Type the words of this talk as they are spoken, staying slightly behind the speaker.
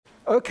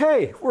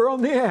Okay, we're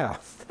on the air.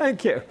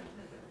 Thank you.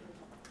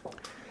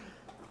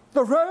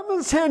 The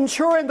Roman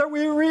centurion that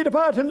we read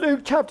about in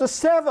Luke chapter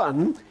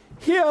 7,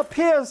 he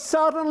appears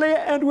suddenly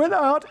and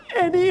without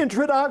any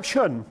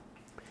introduction.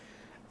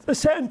 The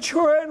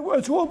centurion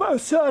was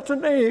almost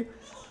certainly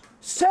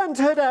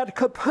centered at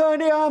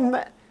Capernaum.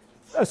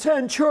 A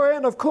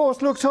centurion, of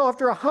course, looks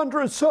after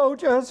 100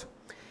 soldiers.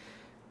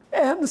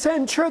 And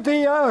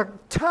the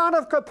town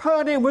of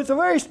Capernaum was a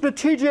very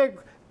strategic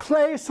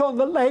place on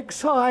the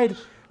lakeside,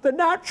 the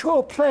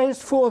natural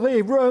place for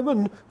the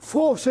Roman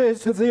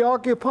forces of the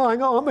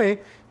occupying army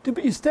to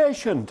be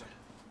stationed.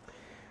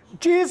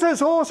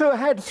 Jesus also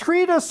had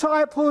 3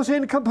 disciples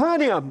in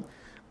Capernaum,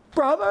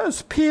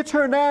 brothers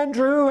Peter and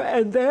Andrew,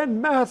 and then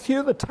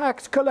Matthew, the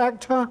tax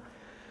collector.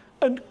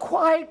 And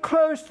quite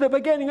close to the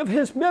beginning of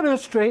his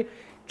ministry,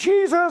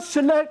 Jesus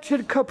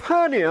selected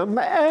Capernaum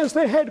as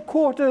the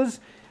headquarters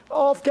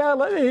of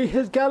Galilee,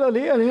 his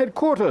Galilean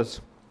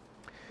headquarters.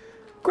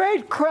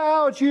 Great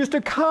crowds used to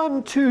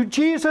come to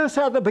Jesus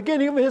at the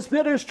beginning of his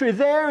ministry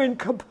there in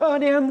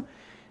Capernaum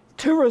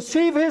to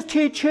receive his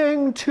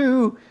teaching,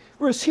 to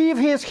receive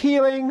his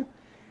healing.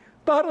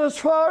 But as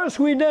far as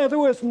we know, there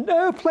was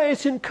no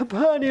place in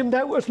Capernaum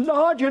that was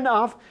large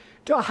enough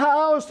to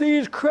house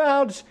these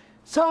crowds,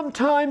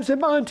 sometimes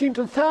amounting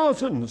to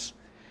thousands.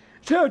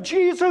 So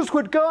Jesus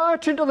would go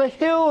out into the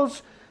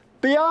hills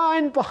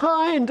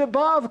behind,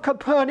 above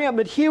Capernaum,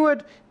 and he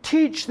would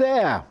teach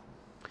there.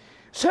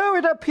 So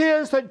it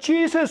appears that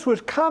Jesus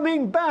was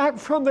coming back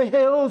from the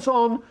hills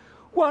on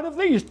one of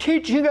these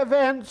teaching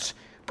events,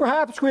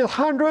 perhaps with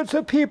hundreds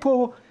of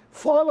people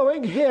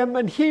following him,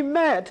 and he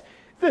met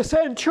the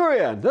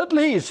centurion. At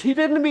least he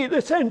didn't meet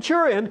the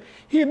centurion,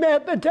 he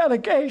met the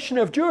delegation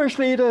of Jewish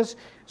leaders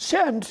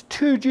sent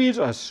to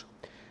Jesus.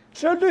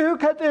 So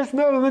Luke at this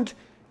moment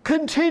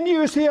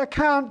continues the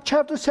account,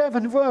 chapter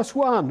 7, verse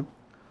 1.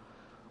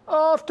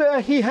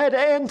 After he had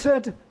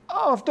ended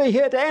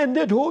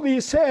all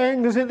these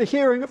sayings in the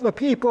hearing of the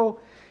people,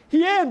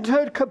 he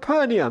entered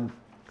Capernaum.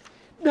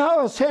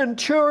 Now a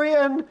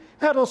centurion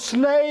had a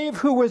slave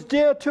who was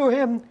dear to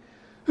him,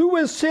 who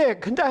was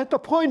sick and at the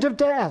point of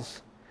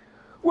death.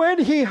 When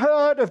he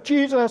heard of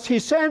Jesus, he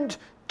sent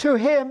to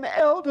him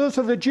elders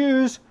of the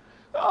Jews,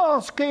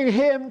 asking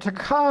him to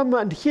come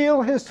and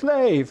heal his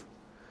slave.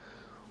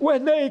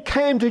 When they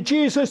came to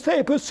Jesus,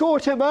 they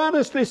besought him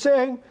earnestly,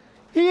 saying,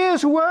 "He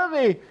is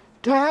worthy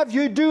to have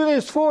you do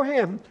this for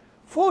him,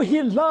 for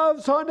he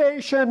loves our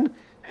nation,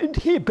 and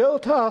he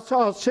built us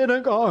our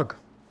synagogue."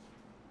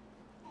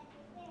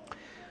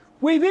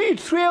 We meet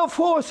 3 or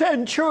 4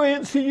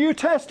 centurions in the New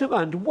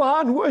Testament.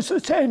 One was a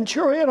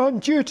centurion on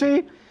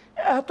duty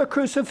at the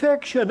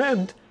crucifixion,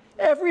 and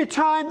every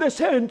time the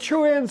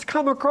centurions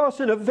come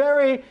across in a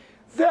very,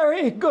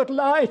 very good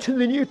light in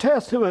the New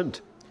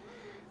Testament.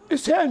 The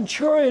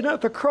centurion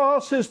at the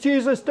cross as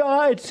Jesus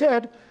died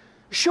said,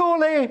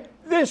 "Surely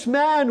this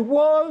man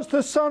was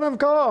the Son of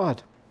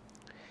God."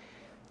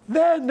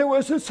 Then there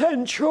was a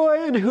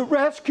centurion who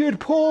rescued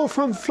Paul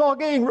from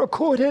flogging,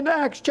 recorded in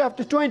Acts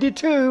chapter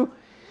 22,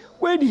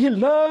 when he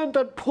learned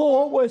that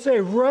Paul was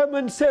a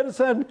Roman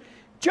citizen.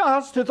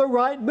 Just at the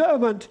right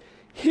moment,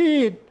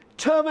 he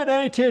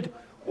terminated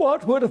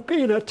what would have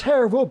been a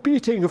terrible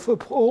beating for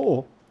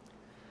Paul.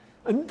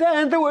 And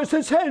then there was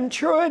a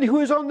centurion who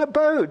was on the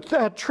boat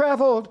that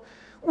traveled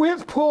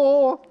with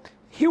Paul.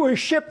 He was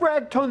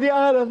shipwrecked on the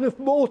island of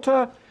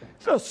Malta.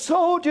 The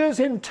soldiers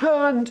in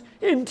turn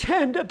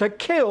intended to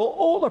kill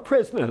all the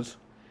prisoners.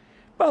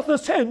 But the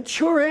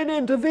centurion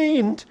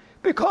intervened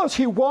because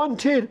he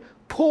wanted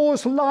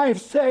Paul's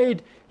life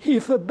saved. He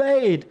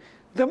forbade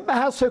the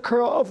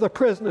massacre of the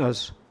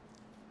prisoners.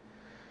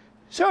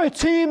 So it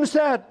seems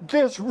that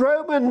this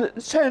Roman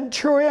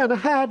centurion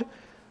had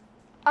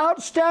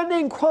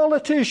outstanding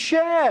qualities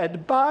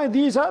shared by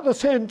these other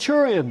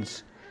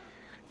centurions.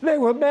 They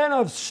were men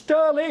of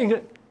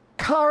sterling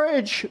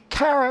courage,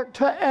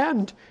 character,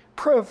 and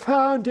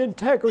profound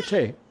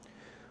integrity.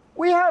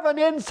 We have an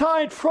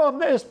insight from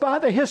this by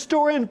the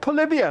historian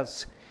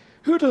Polybius,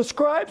 who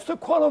describes the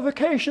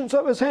qualifications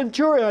of a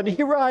centurion.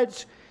 He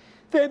writes,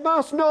 "They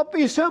must not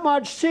be so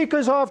much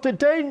seekers after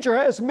danger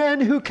as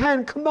men who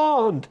can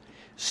command,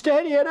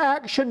 steady in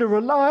action and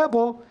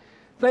reliable.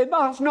 They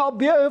must not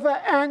be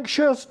over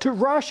anxious to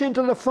rush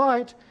into the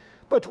fight,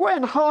 but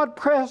when hard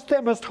pressed,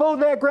 they must hold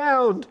their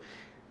ground,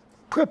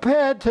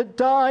 prepared to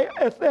die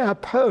at their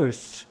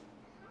posts."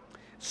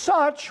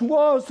 Such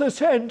was the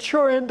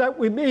centurion that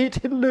we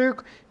meet in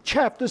Luke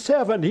chapter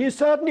 7. He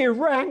certainly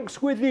ranks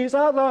with these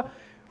other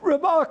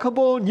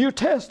remarkable New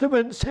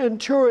Testament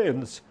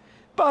centurions.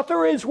 But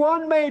there is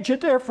one major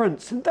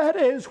difference, and that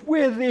is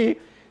with the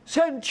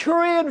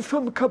centurion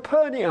from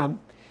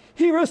Capernaum.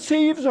 He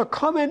receives a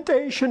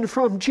commendation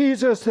from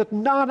Jesus that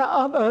none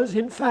others,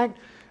 in fact,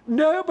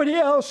 nobody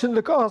else in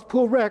the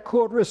gospel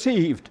record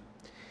received.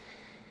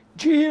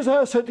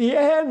 Jesus, at the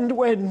end,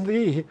 when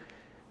the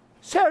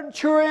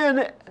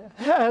centurion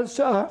has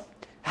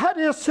had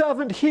his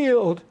servant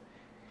healed,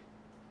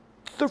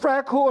 the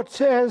record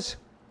says,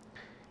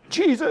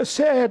 Jesus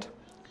said,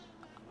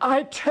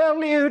 I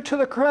tell you to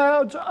the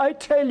crowds, I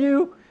tell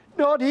you,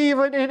 not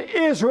even in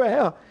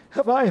Israel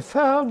have I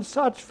found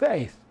such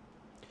faith.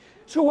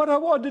 So what I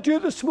want to do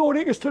this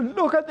morning is to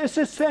look at this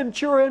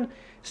centurion,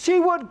 see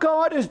what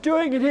God is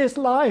doing in his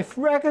life,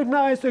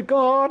 recognize that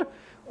God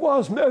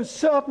was most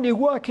certainly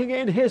working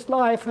in his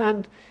life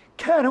and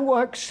can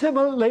work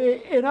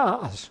similarly in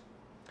ours.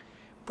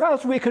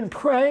 Perhaps we can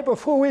pray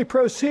before we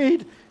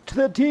proceed to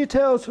the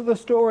details of the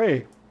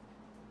story.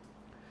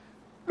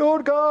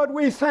 Lord God,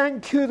 we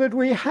thank you that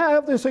we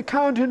have this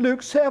account in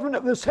Luke 7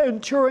 of the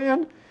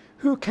centurion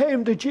who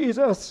came to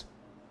Jesus.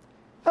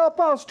 Help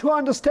us to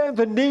understand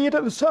the need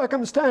and the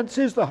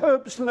circumstances, the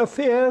hopes and the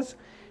fears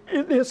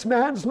in this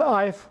man's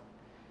life.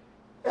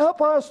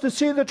 Help us to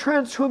see the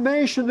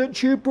transformation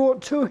that you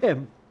brought to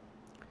him.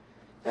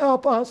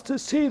 Help us to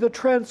see the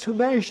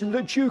transformation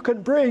that you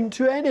can bring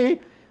to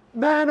any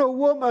man or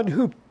woman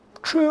who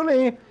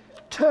truly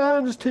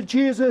turns to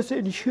Jesus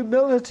in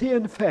humility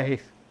and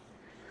faith.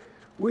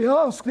 We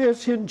ask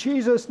this in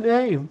Jesus'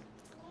 name.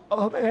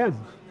 Amen.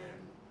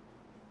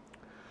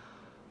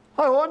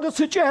 I want to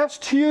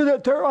suggest to you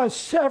that there are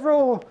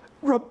several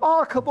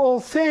remarkable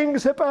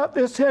things about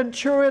this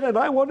centurion, and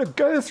I want to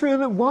go through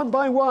them one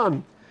by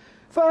one.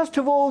 First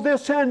of all,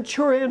 this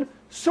centurion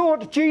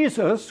sought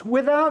Jesus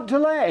without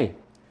delay.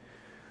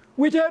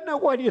 We don't know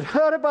what he'd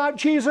heard about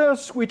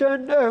Jesus. We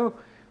don't know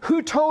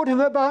who told him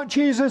about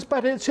Jesus,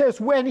 but it says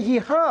when he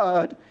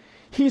heard,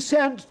 he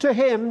sent to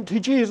him, to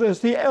Jesus,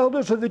 the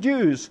elders of the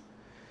Jews.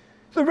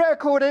 The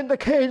record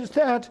indicates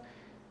that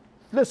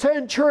the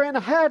centurion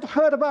had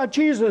heard about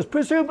Jesus.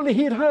 Presumably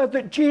he'd heard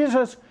that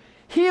Jesus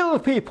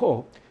healed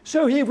people.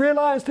 So he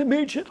realized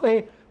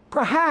immediately,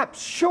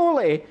 perhaps,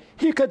 surely,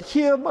 he could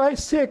heal my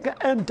sick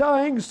and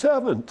dying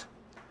servant.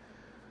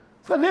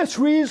 For this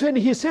reason,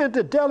 he sent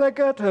a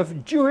delegate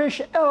of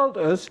Jewish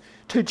elders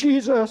to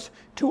Jesus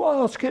to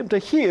ask him to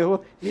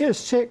heal his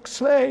sick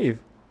slave.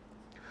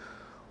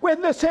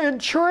 When the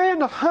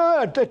centurion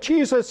heard that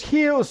Jesus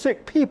healed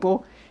sick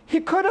people, he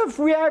could have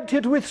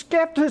reacted with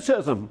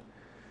skepticism.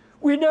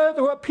 We know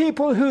there were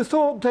people who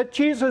thought that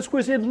Jesus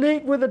was in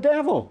league with the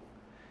devil.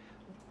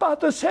 But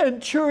the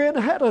centurion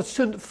had a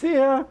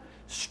sincere,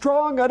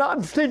 strong, and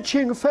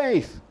unflinching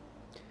faith.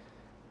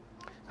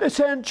 The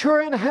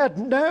centurion had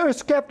no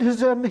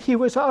skepticism. He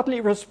was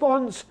utterly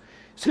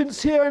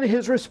sincere in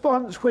his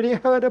response when he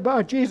heard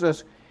about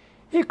Jesus.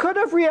 He could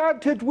have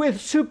reacted with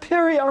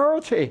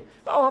superiority.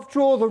 After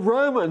all, the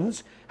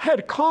Romans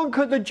had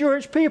conquered the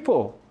Jewish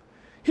people.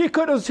 He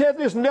could have said,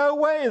 there's no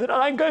way that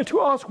I'm going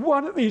to ask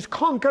one of these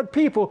conquered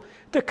people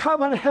to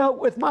come and help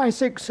with my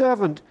sick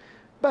servant.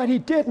 But he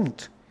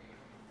didn't.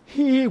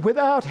 He,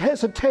 without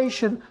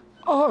hesitation,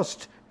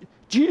 asked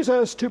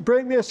Jesus to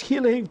bring this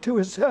healing to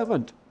his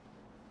servant.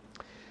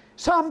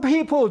 Some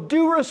people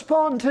do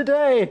respond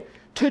today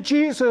to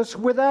Jesus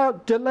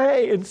without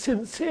delay in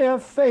sincere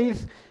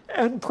faith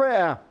and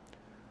prayer.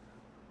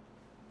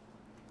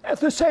 At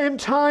the same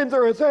time,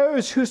 there are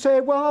those who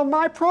say, well,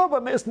 my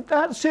problem isn't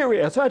that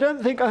serious. I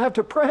don't think I have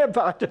to pray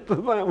about it at the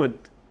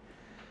moment.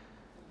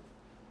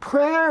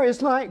 Prayer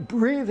is like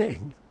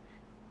breathing.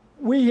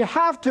 We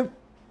have to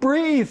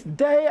breathe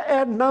day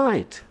and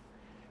night.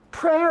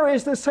 Prayer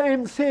is the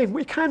same thing.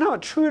 We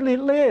cannot truly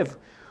live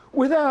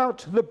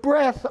without the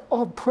breath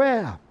of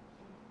prayer.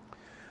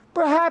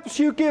 Perhaps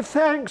you give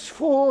thanks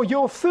for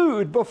your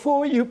food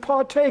before you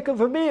partake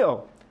of a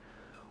meal.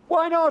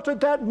 Why not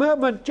at that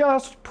moment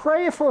just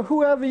pray for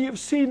whoever you've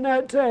seen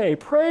that day?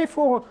 Pray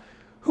for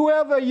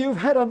whoever you've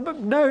had a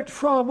note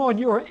from on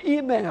your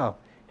email.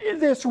 In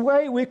this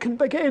way, we can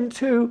begin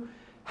to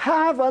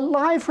have a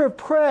life of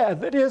prayer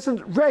that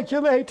isn't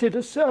regulated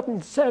at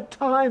certain set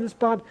times,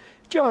 but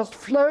just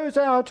flows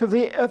out of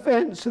the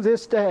events of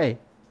this day.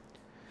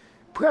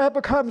 Prayer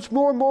becomes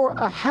more and more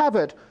a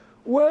habit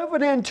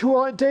woven into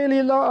our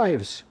daily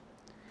lives.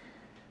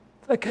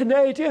 The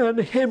Canadian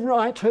hymn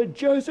writer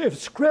Joseph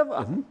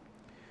Scriven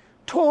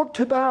talked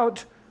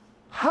about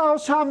how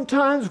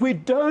sometimes we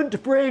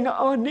don't bring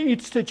our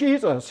needs to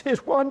Jesus.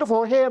 His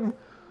wonderful hymn,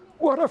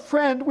 What a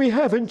Friend We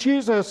Have in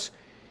Jesus.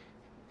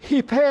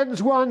 He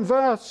pens one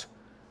verse,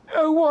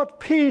 oh, what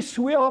peace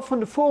we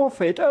often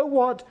forfeit, oh,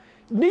 what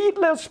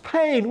needless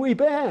pain we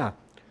bear,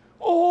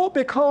 all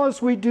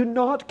because we do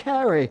not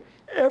carry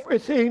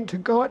everything to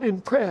God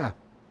in prayer.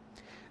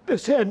 The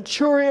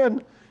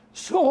centurion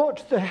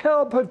sought the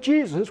help of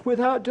Jesus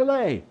without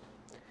delay.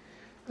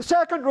 The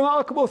second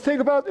remarkable thing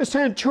about the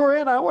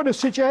centurion I want to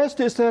suggest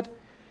is that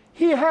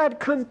he had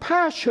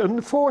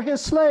compassion for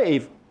his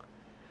slave.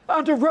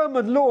 Under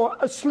Roman law,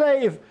 a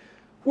slave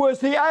was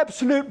the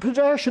absolute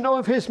possession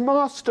of his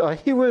master.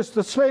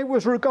 The slave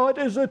was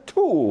regarded as a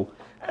tool,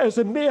 as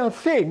a mere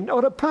thing,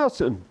 not a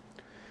person.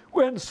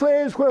 When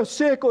slaves were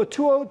sick or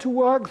too old to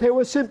work, they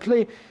were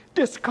simply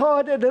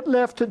discarded and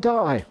left to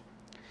die.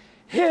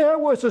 Here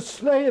was a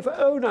slave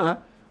owner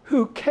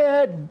who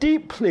cared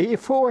deeply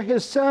for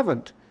his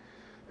servant.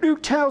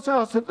 Luke tells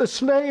us that the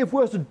slave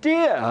was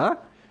dear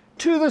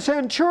to the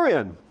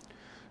centurion.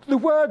 The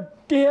word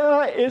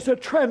dear is a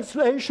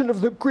translation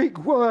of the Greek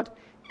word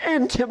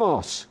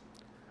entimos.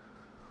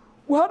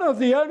 One of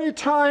the only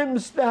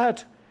times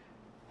that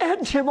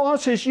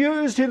entimos is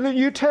used in the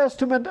New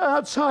Testament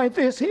outside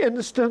this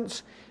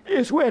instance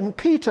is when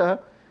Peter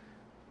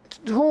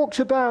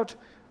talks about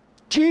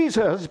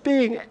Jesus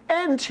being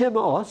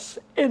entimos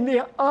in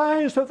the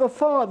eyes of the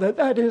Father,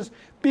 that is,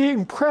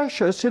 being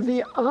precious in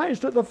the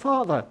eyes of the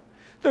Father.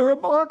 The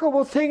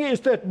remarkable thing is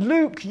that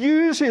Luke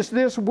uses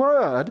this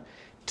word,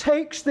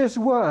 takes this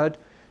word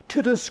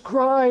to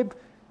describe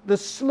the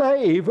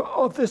slave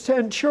of the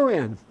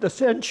centurion. The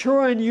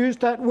centurion used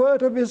that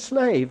word of his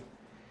slave.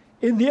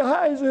 In the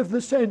eyes of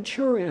the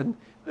centurion,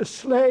 the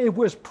slave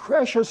was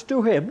precious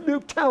to him.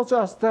 Luke tells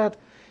us that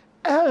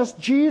as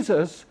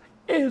Jesus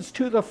is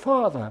to the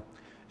Father,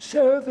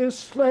 so this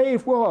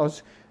slave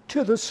was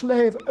to the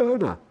slave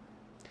owner.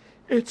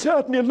 It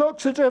certainly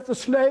looks as if the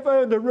slave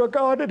owner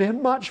regarded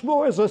him much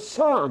more as a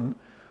son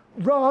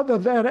rather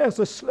than as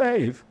a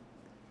slave.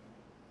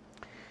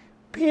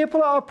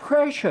 People are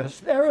precious.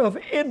 They're of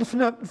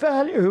infinite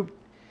value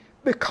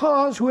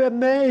because we're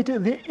made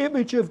in the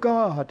image of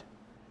God.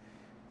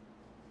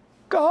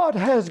 God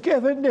has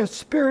given this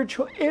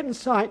spiritual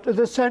insight to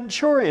the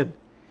centurion.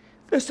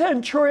 The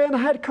centurion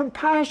had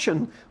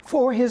compassion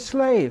for his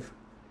slave.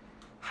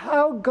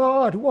 How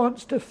God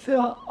wants to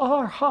fill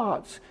our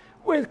hearts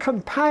with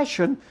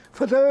compassion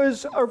for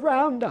those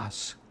around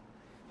us.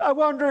 I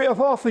wonder if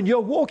often you're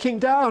walking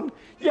down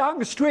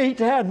Yonge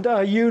Street and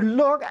you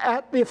look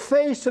at the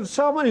face of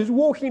someone who's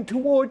walking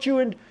towards you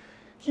and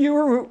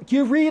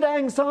you read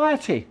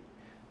anxiety.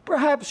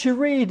 Perhaps you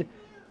read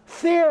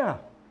fear.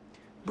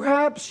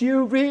 Perhaps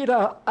you read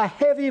a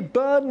heavy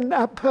burden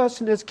that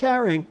person is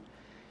carrying.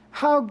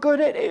 How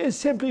good it is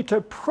simply to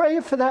pray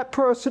for that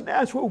person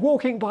as we're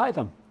walking by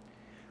them.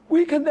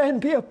 We can then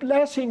be a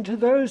blessing to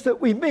those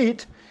that we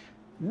meet,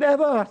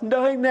 never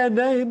knowing their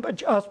name, but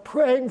just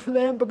praying for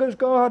them because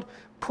God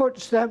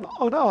puts them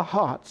on our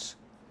hearts.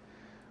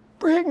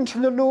 Bring to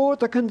the Lord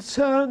the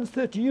concerns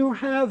that you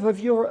have of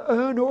your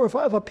own or of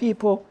other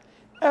people.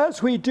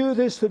 As we do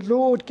this, the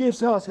Lord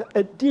gives us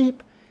a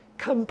deep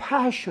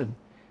compassion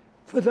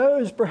for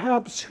those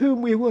perhaps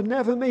whom we will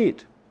never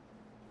meet.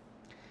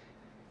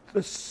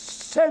 The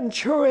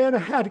centurion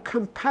had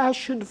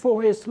compassion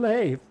for his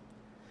slave.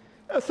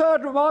 A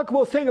third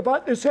remarkable thing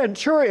about the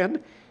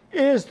centurion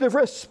is the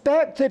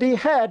respect that he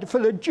had for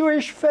the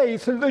Jewish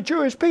faith and the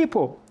Jewish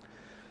people.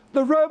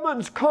 The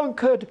Romans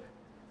conquered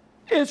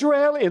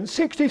Israel in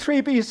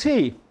 63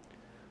 BC.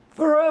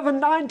 For over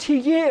 90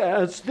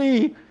 years,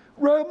 the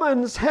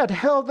Romans had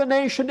held the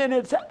nation in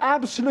its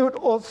absolute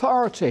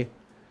authority.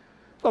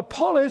 The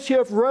policy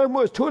of Rome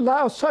was to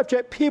allow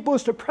subject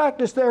peoples to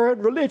practice their own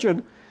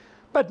religion,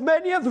 but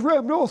many of the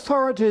Roman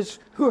authorities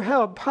who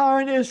held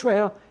power in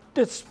Israel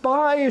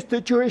despised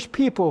the Jewish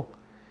people.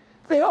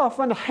 They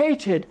often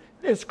hated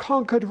this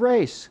conquered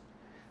race.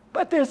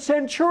 But this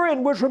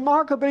centurion was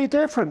remarkably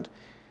different.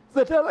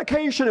 The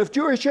delegation of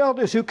Jewish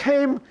elders who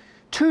came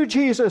to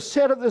Jesus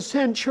said of the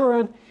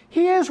centurion,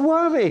 "He is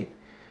worthy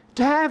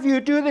to have you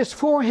do this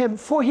for him,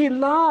 for he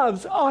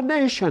loves our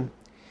nation.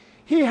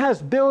 He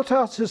has built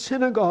us a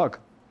synagogue."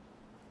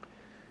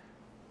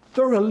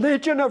 The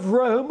religion of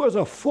Rome was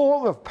a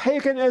form of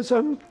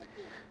paganism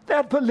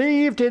that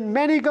believed in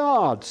many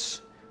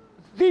gods.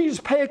 These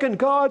pagan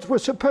gods were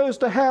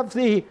supposed to have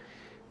the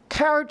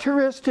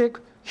characteristic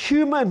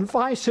human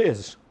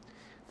vices.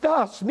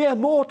 Thus, mere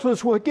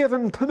mortals were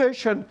given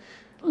permission,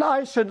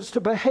 license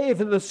to behave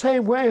in the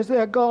same way as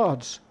their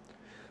gods.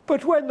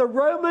 But when the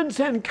Romans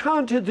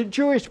encountered the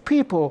Jewish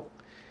people,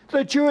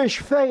 the Jewish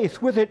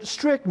faith with its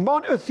strict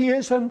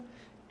monotheism,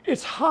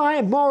 its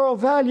high moral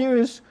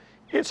values,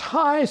 its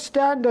high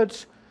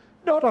standards,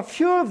 not a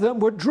few of them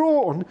were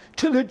drawn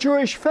to the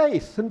Jewish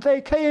faith, and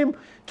they came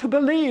to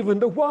believe in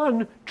the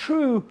one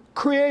true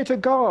Creator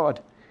God.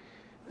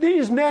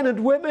 These men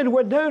and women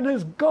were known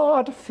as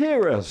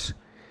God-fearers.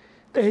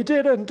 They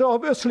didn't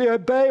obviously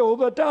obey all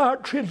the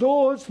dietary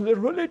laws and the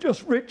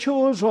religious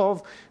rituals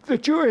of the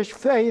Jewish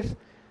faith,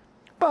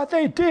 but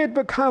they did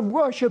become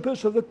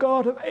worshippers of the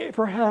God of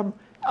Abraham,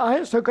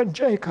 Isaac, and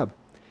Jacob.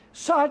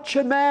 Such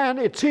a man,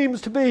 it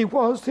seems to be,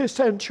 was this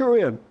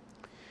centurion.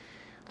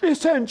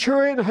 This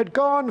centurion had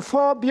gone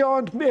far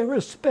beyond mere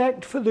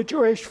respect for the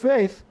Jewish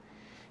faith.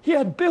 He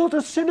had built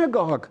a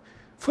synagogue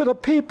for the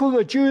people,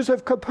 the Jews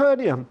of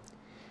Capernaum.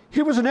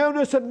 He was known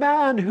as a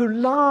man who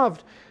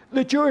loved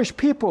the Jewish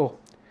people.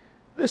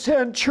 The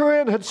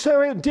centurion had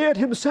so endeared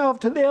himself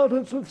to the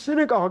elders of the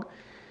synagogue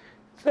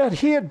that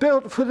he had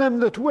built for them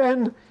that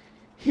when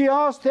he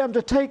asked them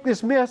to take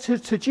this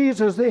message to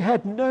Jesus, they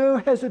had no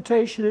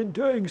hesitation in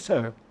doing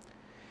so.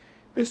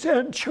 The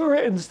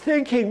centurion's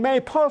thinking may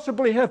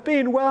possibly have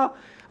been, well,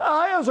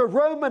 I as a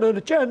Roman and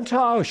a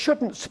Gentile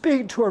shouldn't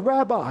speak to a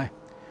rabbi.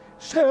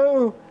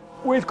 So,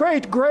 with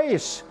great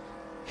grace,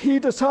 he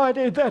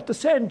decided that to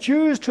send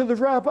Jews to the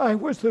rabbi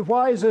was the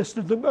wisest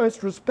and the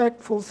most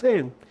respectful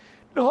thing,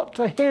 not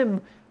to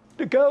him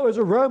to go as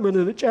a Roman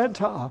and a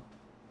Gentile.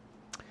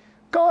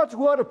 God's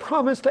word of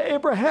promise to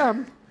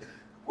Abraham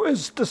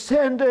was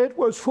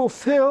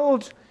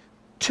fulfilled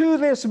to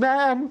this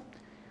man.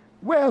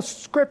 where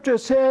Scripture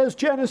says,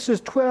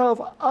 Genesis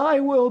 12, I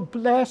will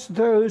bless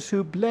those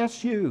who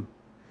bless you.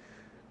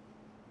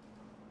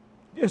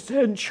 The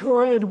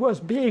centurion was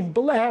being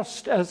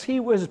blessed as he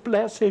was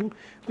blessing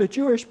the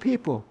Jewish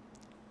people.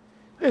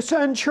 The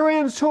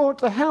centurion sought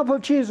the help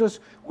of Jesus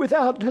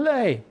without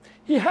delay.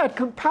 He had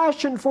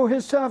compassion for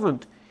his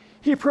servant.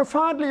 He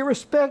profoundly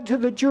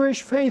respected the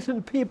Jewish faith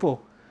and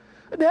people.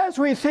 And as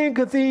we think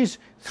of these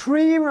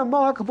three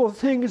remarkable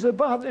things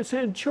about the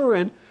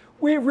centurion,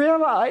 we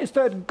realize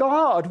that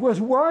God was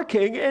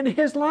working in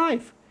his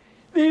life.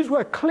 These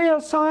were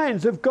clear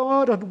signs of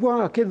God at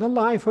work in the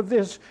life of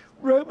this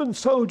Roman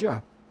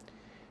soldier.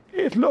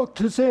 It looked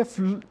as if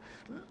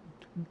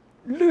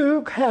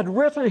Luke had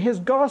written his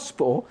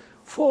gospel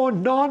for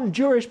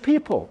non-Jewish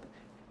people.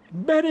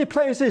 In many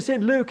places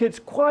in Luke, it's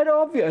quite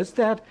obvious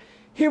that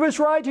he was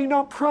writing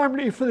not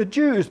primarily for the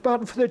Jews,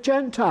 but for the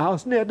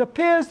Gentiles. And it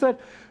appears that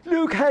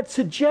Luke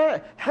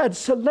had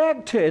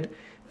selected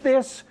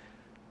this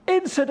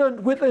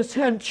incident with the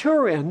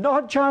centurion,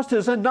 not just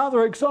as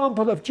another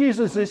example of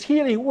Jesus'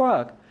 healing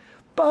work,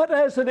 but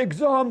as an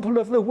example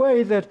of the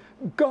way that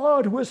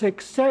God was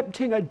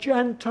accepting a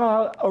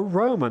Gentile, a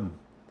Roman.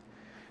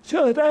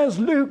 So that as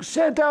Luke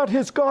sent out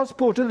his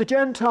gospel to the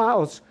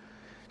Gentiles,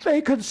 they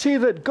could see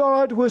that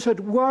God was at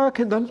work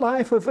in the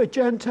life of a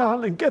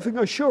Gentile and giving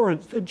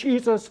assurance that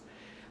Jesus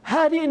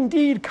had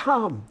indeed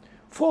come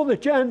for the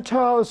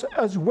Gentiles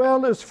as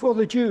well as for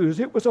the Jews.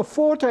 It was a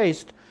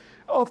foretaste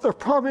of the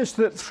promise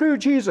that through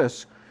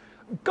Jesus,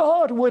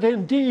 God would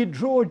indeed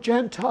draw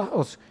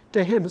Gentiles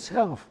to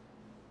himself.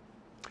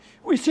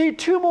 We see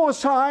two more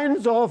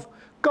signs of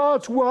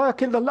God's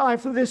work in the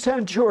life of this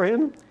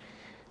centurion.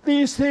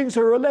 These things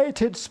are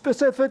related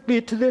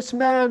specifically to this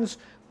man's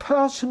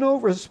personal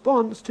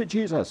response to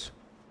Jesus.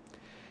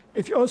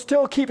 If you're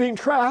still keeping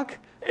track,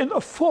 in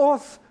the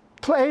fourth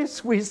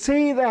place, we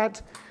see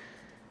that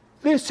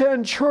this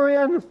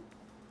centurion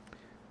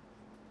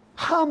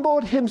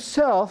humbled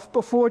himself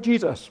before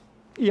Jesus.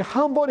 He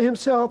humbled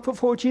himself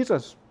before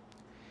Jesus.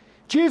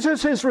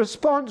 Jesus'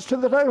 response to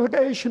the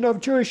delegation of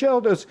Jewish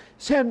elders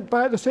sent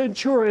by the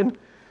centurion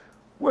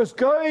was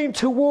going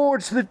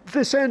towards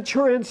the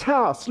centurion's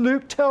house.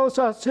 Luke tells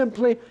us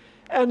simply,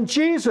 and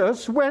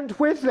Jesus went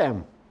with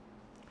them.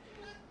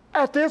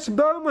 At this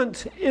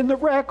moment in the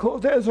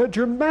record, there's a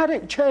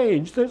dramatic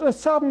change. There's a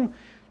sudden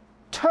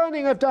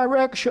turning of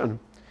direction,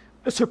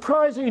 a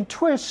surprising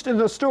twist in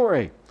the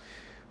story.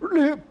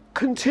 Luke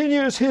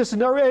continues his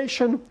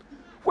narration.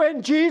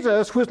 When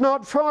Jesus was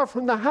not far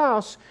from the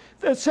house,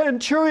 the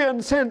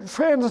centurion sent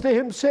friends to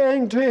him,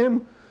 saying to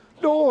him,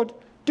 Lord,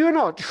 do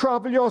not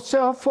trouble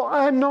yourself, for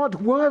I am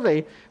not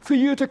worthy for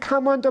you to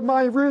come under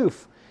my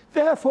roof.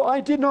 Therefore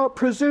I did not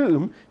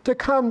presume to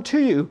come to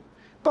you.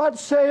 But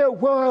say a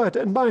word,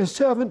 and my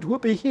servant will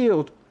be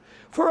healed.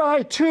 For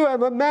I too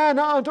am a man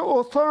under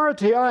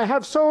authority. I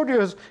have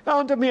soldiers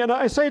under me, and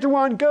I say to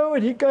one, go,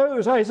 and he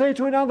goes. I say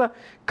to another,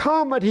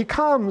 come, and he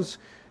comes.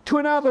 To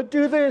another,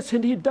 do this,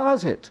 and he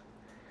does it.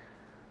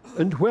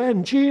 And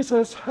when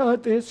Jesus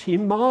heard this, he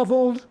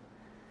marveled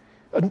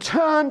and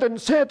turned and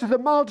said to the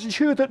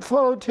multitude that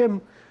followed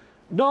him,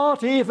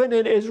 not even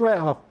in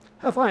Israel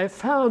have I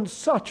found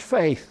such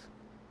faith.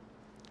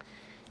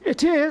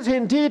 It is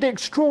indeed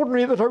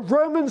extraordinary that a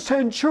Roman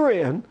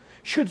centurion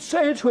should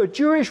say to a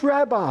Jewish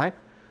rabbi,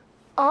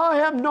 I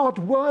am not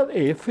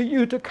worthy for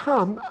you to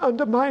come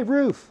under my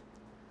roof.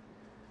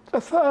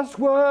 The first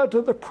word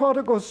of the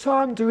prodigal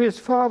son to his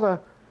father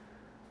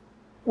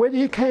when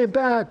he came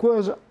back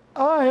was,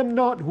 I am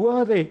not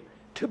worthy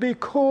to be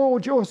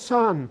called your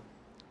son.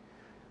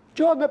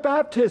 John the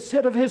Baptist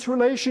said of his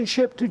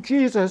relationship to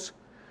Jesus,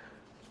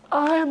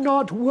 I am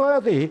not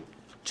worthy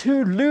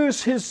to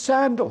loose his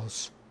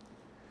sandals.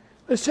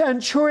 The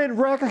centurion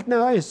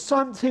recognized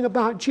something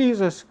about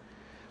Jesus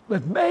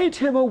that made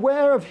him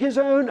aware of his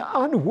own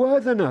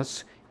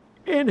unworthiness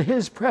in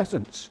his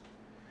presence.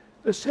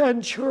 The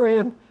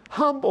centurion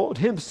humbled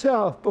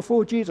himself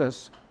before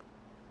Jesus.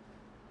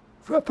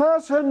 For a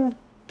person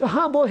to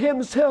humble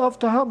himself,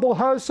 to humble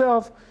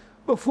herself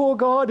before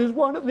God is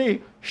one of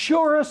the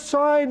surest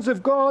signs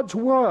of God's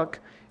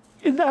work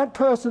in that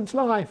person's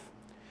life.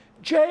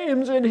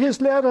 James in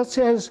his letter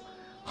says,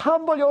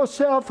 humble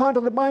yourself under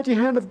the mighty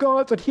hand of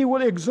God that he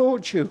will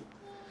exalt you.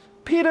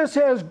 Peter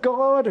says,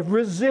 God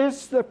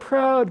resists the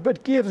proud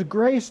but gives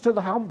grace to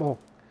the humble.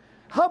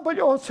 Humble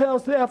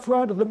yourselves therefore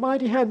under the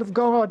mighty hand of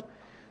God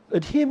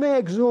that he may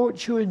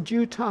exalt you in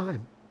due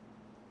time.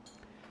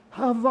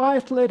 How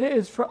vital it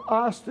is for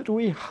us that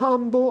we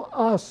humble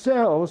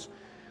ourselves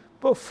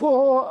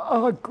before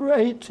our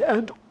great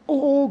and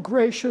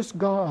all-gracious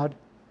God.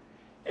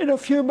 In a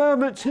few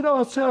moments in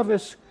our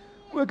service,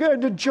 we're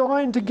going to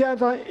join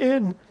together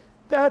in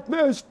that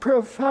most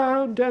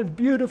profound and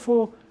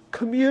beautiful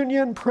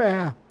communion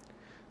prayer,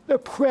 the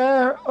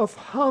prayer of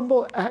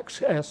humble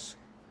access.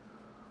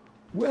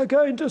 We're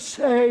going to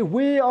say,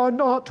 we are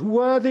not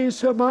worthy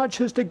so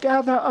much as to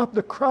gather up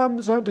the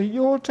crumbs under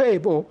your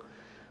table,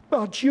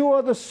 but you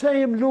are the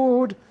same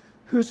Lord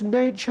whose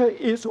nature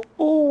is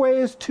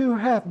always to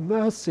have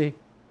mercy.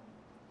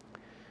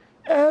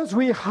 as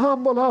we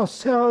humble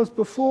ourselves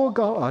before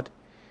God,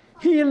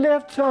 He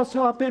lifts us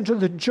up into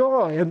the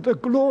joy and the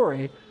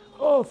glory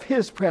of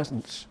His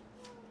presence.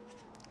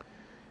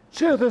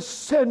 So the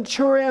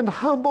centurion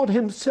humbled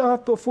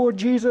himself before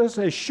Jesus,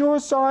 a sure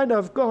sign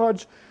of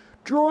God's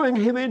drawing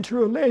him into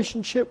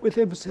relationship with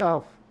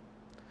Himself.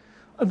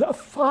 And the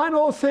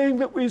final thing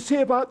that we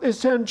see about this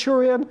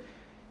centurion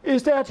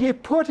is that he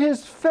put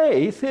his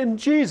faith in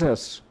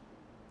Jesus.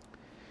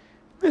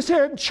 The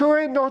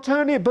centurion not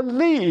only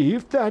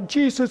believed that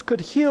Jesus could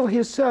heal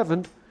his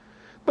servant,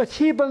 but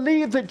he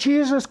believed that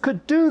Jesus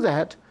could do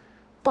that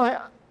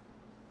by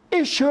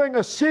issuing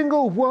a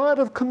single word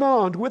of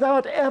command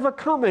without ever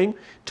coming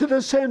to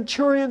the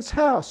centurion's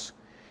house.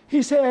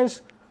 He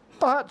says,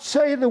 "But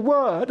say the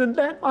word and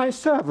let my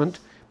servant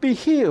be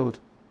healed."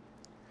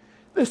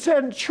 The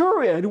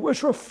centurion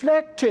was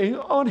reflecting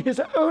on his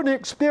own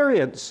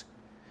experience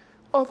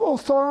of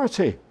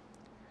authority.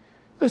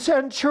 The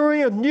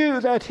centurion knew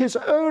that his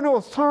own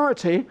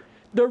authority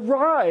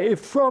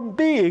derived from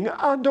being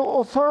under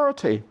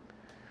authority.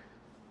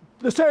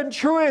 The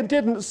centurion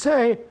didn't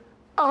say,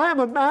 "I am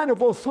a man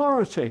of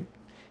authority."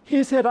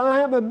 He said, "I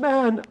am a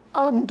man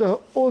under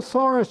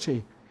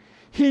authority."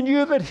 He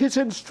knew that his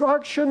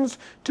instructions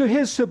to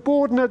his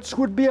subordinates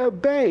would be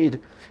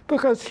obeyed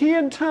because he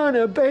in turn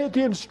obeyed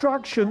the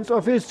instructions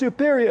of his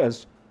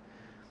superiors.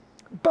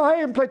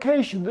 By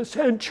implication, the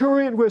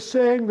centurion was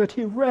saying that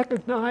he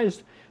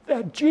recognized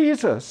that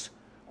Jesus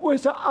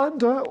was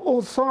under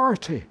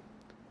authority.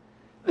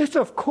 This,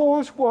 of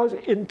course, was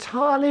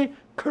entirely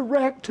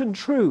correct and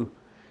true,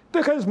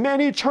 because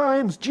many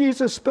times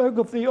Jesus spoke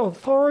of the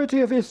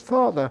authority of His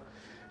Father.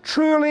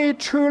 "Truly,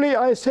 truly,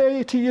 I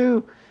say to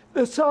you,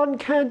 the Son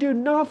can do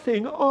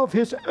nothing of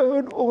His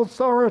own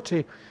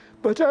authority,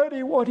 but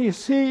only what He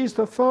sees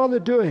the Father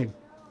doing."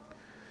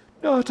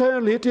 Not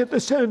only did the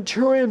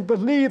centurion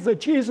believe that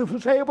Jesus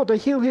was able to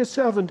heal his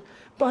servant,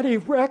 but he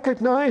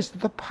recognized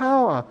the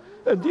power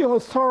and the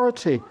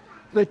authority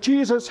that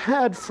Jesus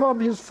had from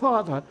His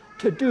Father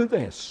to do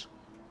this.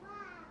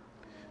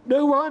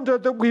 No wonder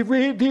that we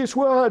read these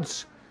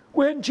words.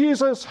 When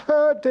Jesus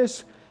heard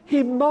this,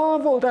 He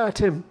marveled at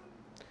him,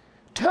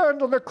 turned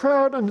to the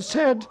crowd and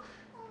said,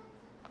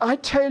 "I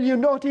tell you,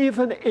 not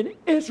even in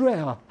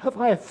Israel have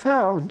I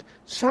found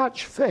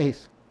such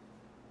faith."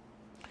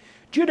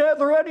 Do you know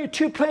there are only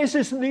two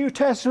places in the New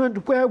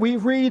Testament where we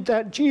read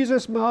that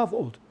Jesus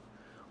marveled?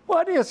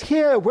 One is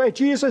here, where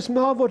Jesus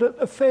marveled at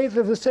the faith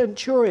of the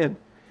centurion.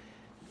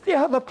 The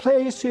other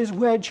place is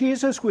where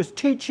Jesus was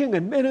teaching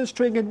and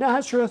ministering in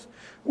Nazareth.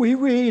 We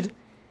read,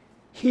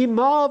 He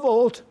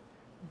marveled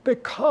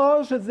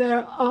because of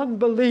their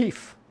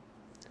unbelief.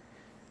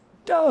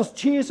 Does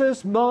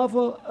Jesus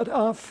marvel at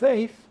our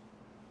faith,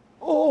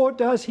 or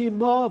does He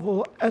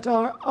marvel at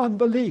our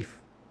unbelief?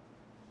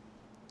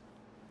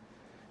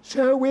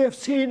 So we have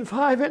seen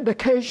 5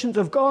 indications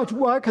of God's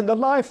work in the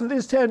life of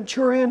this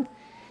centurion.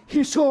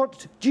 He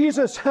sought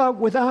Jesus' help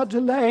without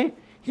delay.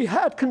 He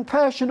had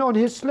compassion on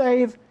his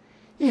slave.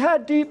 He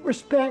had deep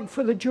respect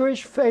for the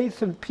Jewish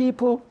faith and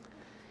people.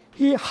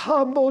 He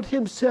humbled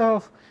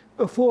himself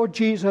before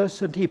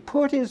Jesus, and he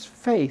put his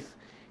faith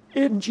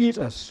in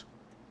Jesus.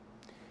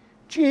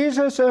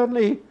 Jesus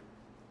only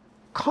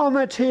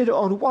commented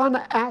on one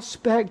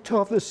aspect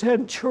of the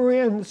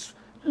centurion's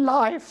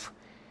life.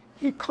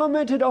 He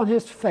commented on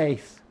his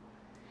faith.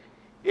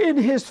 In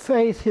his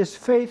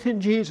faith in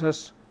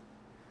Jesus.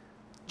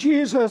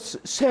 Jesus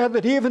said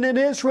that even in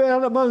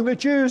Israel, among the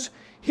Jews,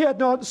 he had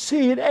not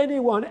seen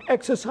anyone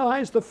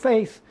exercise the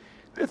faith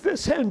that the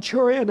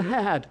centurion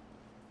had.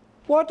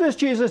 What does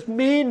Jesus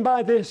mean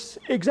by this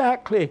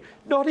exactly?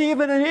 Not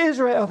even in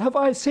Israel have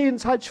I seen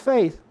such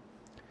faith.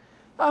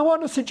 I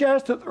want to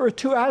suggest that there are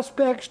 2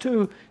 aspects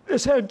to the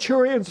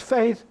centurion's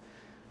faith.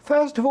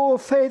 First of all,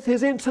 faith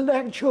is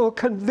intellectual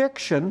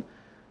conviction.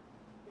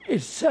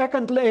 It's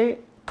secondly,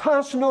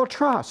 personal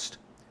trust.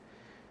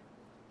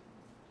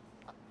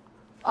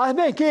 I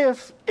may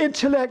give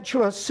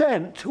intellectual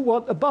assent to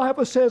what the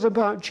Bible says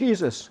about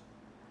Jesus,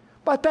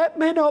 but that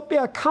may not be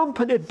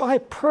accompanied by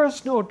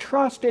personal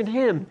trust in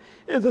Him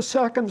in the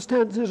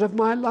circumstances of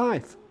my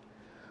life.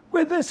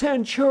 With the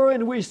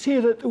centurion, we see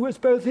that there was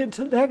both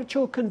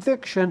intellectual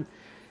conviction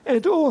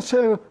and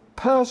also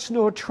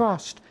personal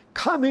trust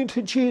coming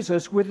to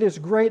Jesus with this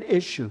great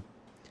issue.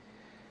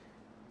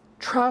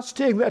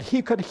 Trusting that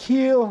He could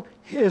heal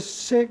his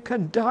sick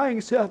and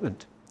dying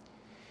servant.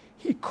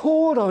 He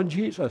called on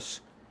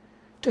Jesus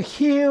to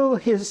heal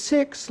his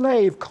sick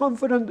slave,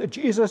 confident that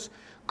Jesus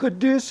could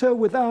do so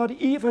without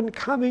even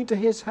coming to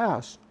his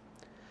house.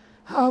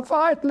 How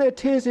vital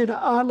it is in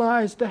our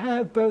lives to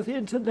have both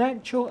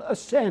intellectual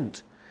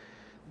assent,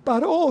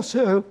 but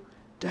also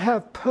to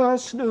have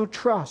personal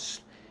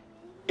trust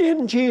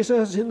in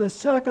Jesus in the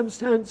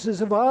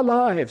circumstances of our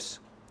lives.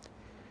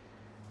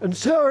 And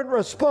so in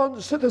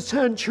response to the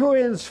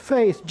centurion's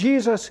faith,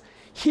 Jesus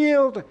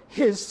healed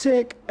his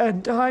sick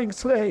and dying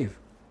slave.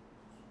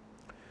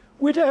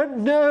 We don't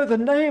know the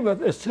name of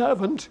the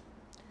servant.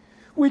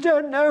 We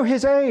don't know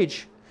his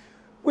age.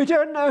 We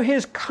don't know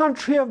his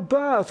country of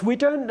birth. We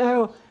don't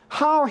know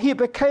how he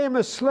became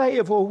a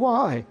slave or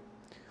why.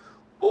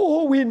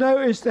 All we know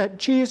is that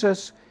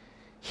Jesus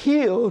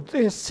healed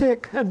this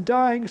sick and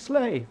dying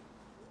slave.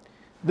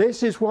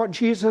 This is what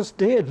Jesus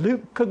did.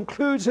 Luke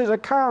concludes his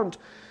account.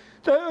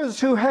 Those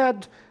who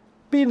had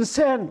been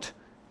sent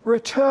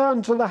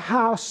returned to the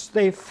house.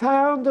 They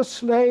found the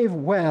slave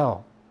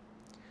well.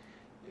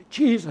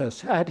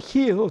 Jesus had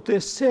healed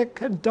this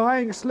sick and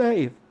dying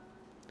slave.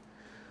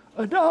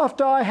 And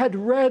after I had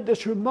read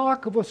this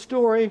remarkable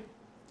story,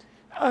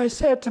 I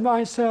said to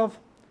myself,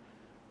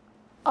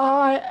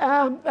 I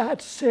am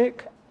that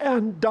sick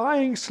and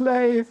dying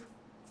slave.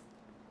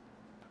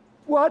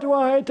 What do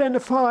I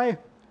identify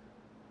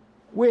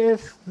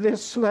with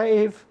this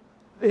slave,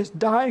 this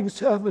dying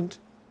servant?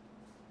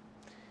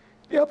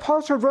 The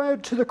apostle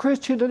wrote to the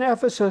Christian in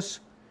Ephesus,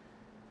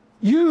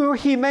 you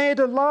he made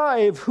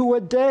alive who were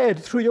dead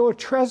through your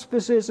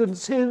trespasses and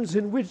sins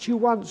in which you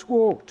once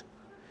walked.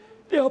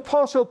 The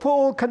apostle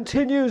Paul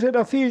continues in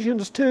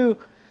Ephesians 2,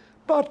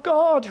 but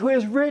God, who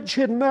is rich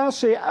in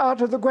mercy,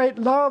 out of the great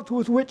love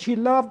with which he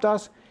loved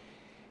us,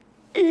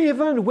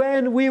 even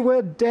when we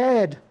were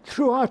dead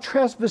through our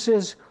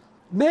trespasses,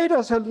 made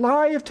us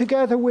alive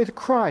together with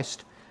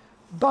Christ.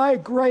 By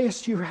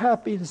grace you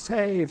have been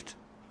saved.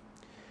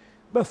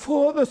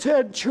 Before the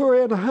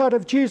centurion heard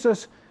of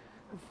Jesus,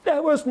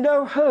 there was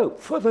no hope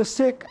for the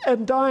sick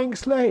and dying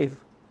slave.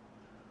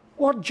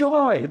 What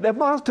joy there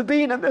must have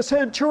been in the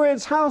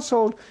centurion's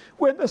household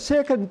when the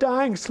sick and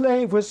dying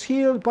slave was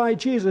healed by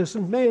Jesus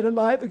and made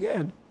alive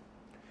again.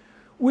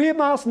 We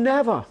must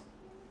never,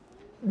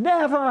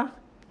 never,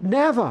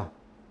 never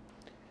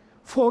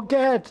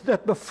forget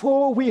that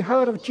before we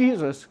heard of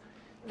Jesus,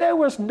 there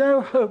was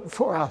no hope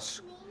for us.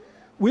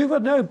 We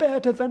were no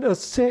better than a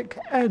sick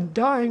and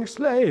dying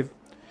slave.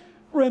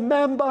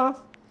 Remember,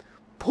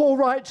 Paul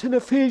writes in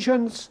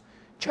Ephesians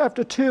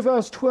chapter 2,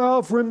 verse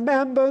 12,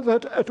 remember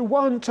that at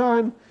one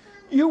time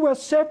you were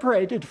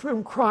separated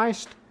from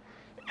Christ,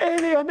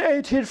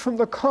 alienated from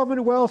the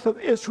commonwealth of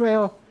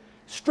Israel,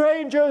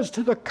 strangers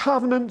to the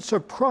covenants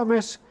of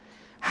promise,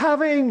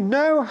 having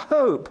no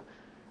hope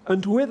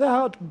and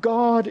without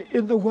God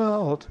in the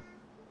world.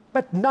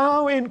 But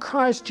now in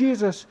Christ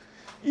Jesus,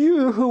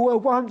 you who were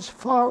once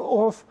far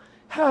off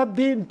have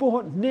been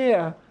brought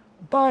near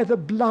by the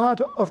blood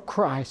of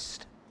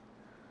Christ.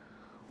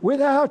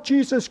 Without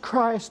Jesus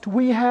Christ,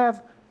 we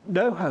have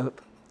no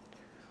hope.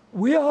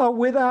 We are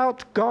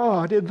without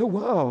God in the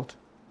world.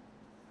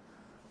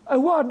 I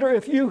wonder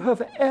if you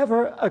have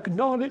ever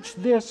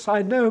acknowledged this.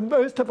 I know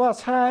most of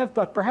us have,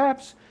 but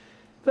perhaps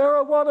there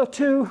are one or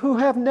two who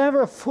have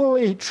never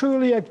fully,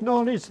 truly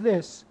acknowledged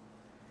this.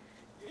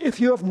 If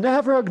you have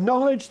never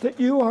acknowledged that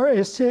you are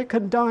a sick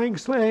and dying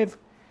slave,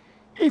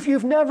 if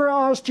you've never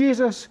asked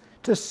Jesus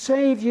to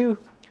save you,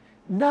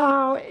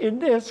 now in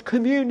this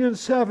communion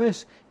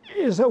service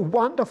is a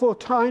wonderful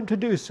time to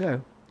do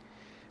so.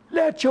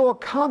 Let your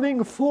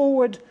coming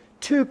forward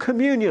to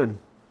communion,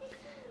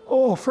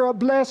 or for a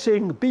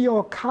blessing, be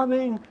your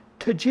coming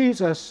to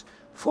Jesus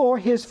for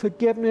his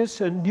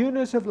forgiveness and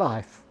newness of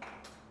life.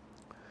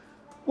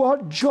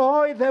 What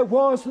joy there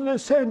was in the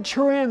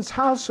centurion's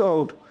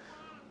household.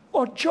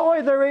 What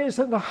joy there is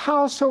in the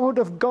household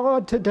of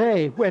God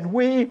today when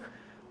we,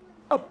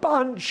 a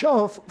bunch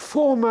of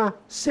former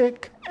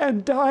sick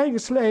and dying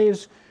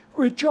slaves,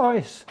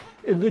 rejoice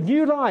in the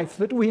new life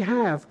that we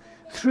have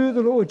through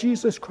the Lord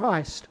Jesus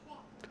Christ.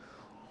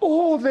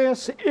 All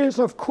this is,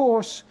 of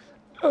course,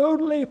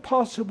 only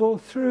possible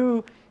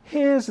through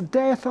his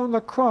death on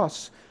the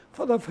cross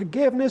for the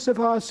forgiveness of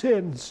our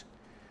sins,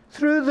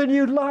 through the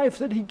new life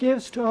that he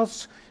gives to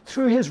us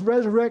through his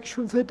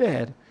resurrection from the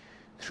dead,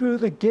 through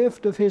the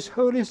gift of his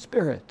Holy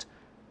Spirit.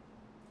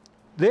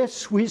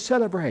 This we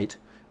celebrate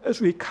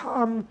as we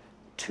come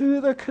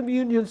to the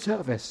communion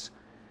service,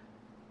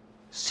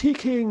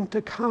 seeking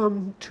to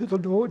come to the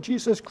Lord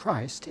Jesus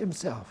Christ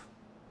himself.